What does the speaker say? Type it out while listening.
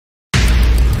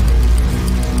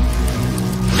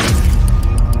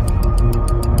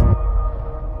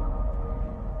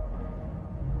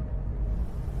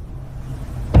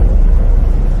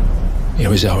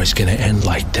was always gonna end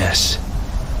like this.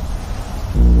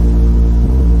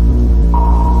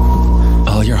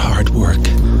 All your hard work,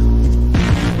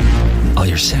 all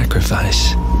your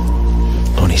sacrifice,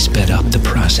 only sped up the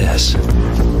process.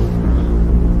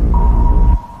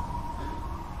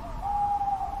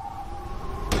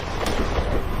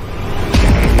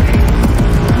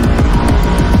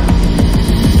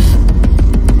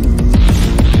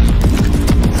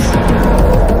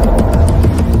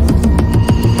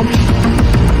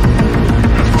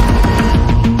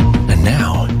 And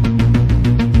now,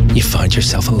 you find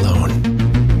yourself alone.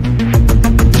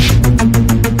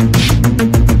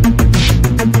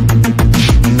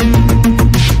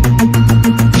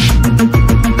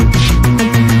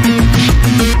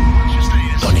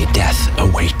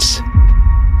 Awaits.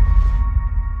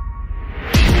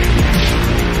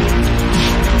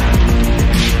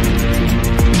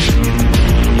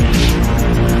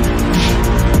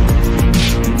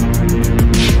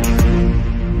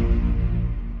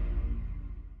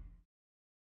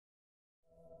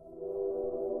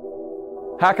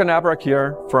 Hacker Nabrak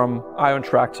here from IO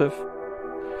Interactive.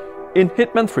 In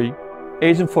Hitman 3,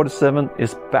 Agent 47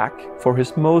 is back for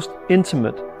his most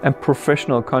intimate and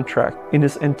professional contract in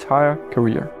his entire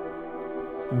career.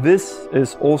 This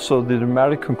is also the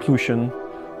dramatic conclusion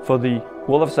for the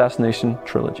World of Assassination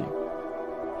trilogy.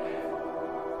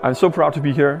 I'm so proud to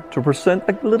be here to present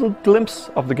a little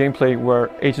glimpse of the gameplay where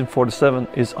Agent 47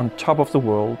 is on top of the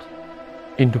world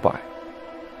in Dubai.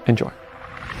 Enjoy.